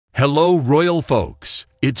Hello, royal folks.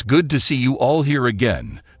 It's good to see you all here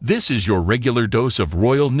again. This is your regular dose of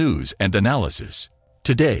royal news and analysis.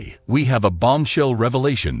 Today, we have a bombshell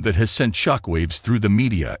revelation that has sent shockwaves through the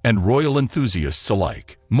media and royal enthusiasts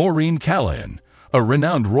alike. Maureen Callahan, a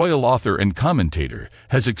renowned royal author and commentator,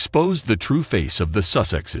 has exposed the true face of the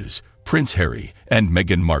Sussexes, Prince Harry and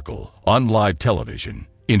Meghan Markle, on live television.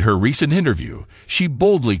 In her recent interview, she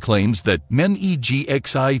boldly claims that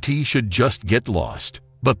MEGXIT should just get lost.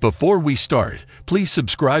 But before we start, please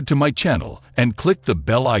subscribe to my channel and click the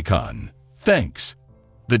bell icon. Thanks.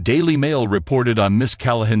 The Daily Mail reported on Miss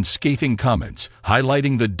Callahan's scathing comments,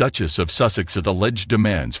 highlighting the Duchess of Sussex's alleged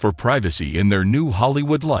demands for privacy in their new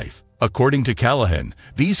Hollywood life. According to Callahan,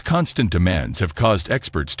 these constant demands have caused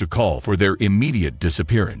experts to call for their immediate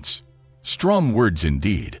disappearance. Strong words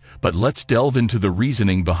indeed, but let's delve into the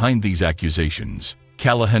reasoning behind these accusations.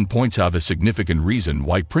 Callahan points out a significant reason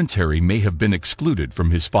why Prince Harry may have been excluded from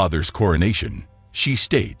his father's coronation. She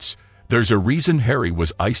states, "There's a reason Harry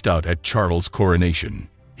was iced out at Charles' coronation.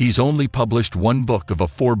 He's only published one book of a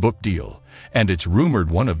 4-book deal, and it's rumored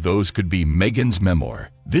one of those could be Meghan's memoir."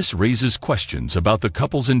 This raises questions about the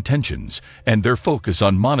couple's intentions and their focus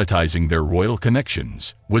on monetizing their royal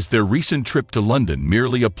connections. Was their recent trip to London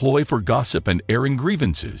merely a ploy for gossip and airing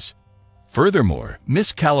grievances? Furthermore,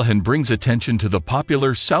 Miss Callahan brings attention to the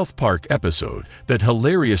popular South Park episode that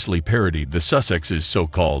hilariously parodied the Sussexes'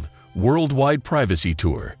 so-called worldwide privacy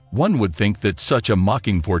tour. One would think that such a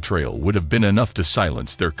mocking portrayal would have been enough to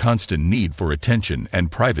silence their constant need for attention and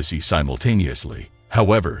privacy simultaneously.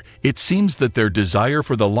 However, it seems that their desire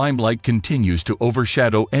for the limelight continues to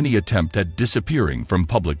overshadow any attempt at disappearing from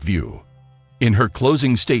public view. In her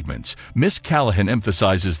closing statements, Miss Callahan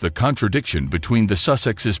emphasizes the contradiction between the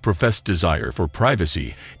Sussexes' professed desire for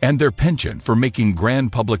privacy and their penchant for making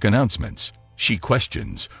grand public announcements. She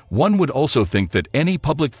questions, one would also think that any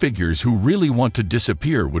public figures who really want to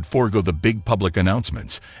disappear would forego the big public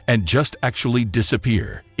announcements and just actually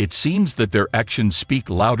disappear. It seems that their actions speak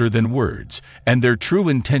louder than words, and their true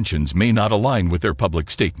intentions may not align with their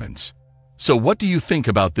public statements. So what do you think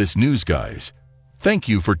about this news, guys? Thank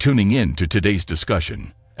you for tuning in to today's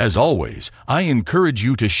discussion. As always, I encourage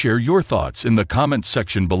you to share your thoughts in the comments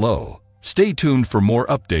section below. Stay tuned for more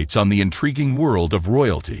updates on the intriguing world of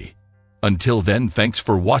royalty. Until then, thanks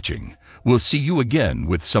for watching. We'll see you again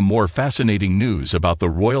with some more fascinating news about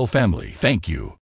the royal family. Thank you.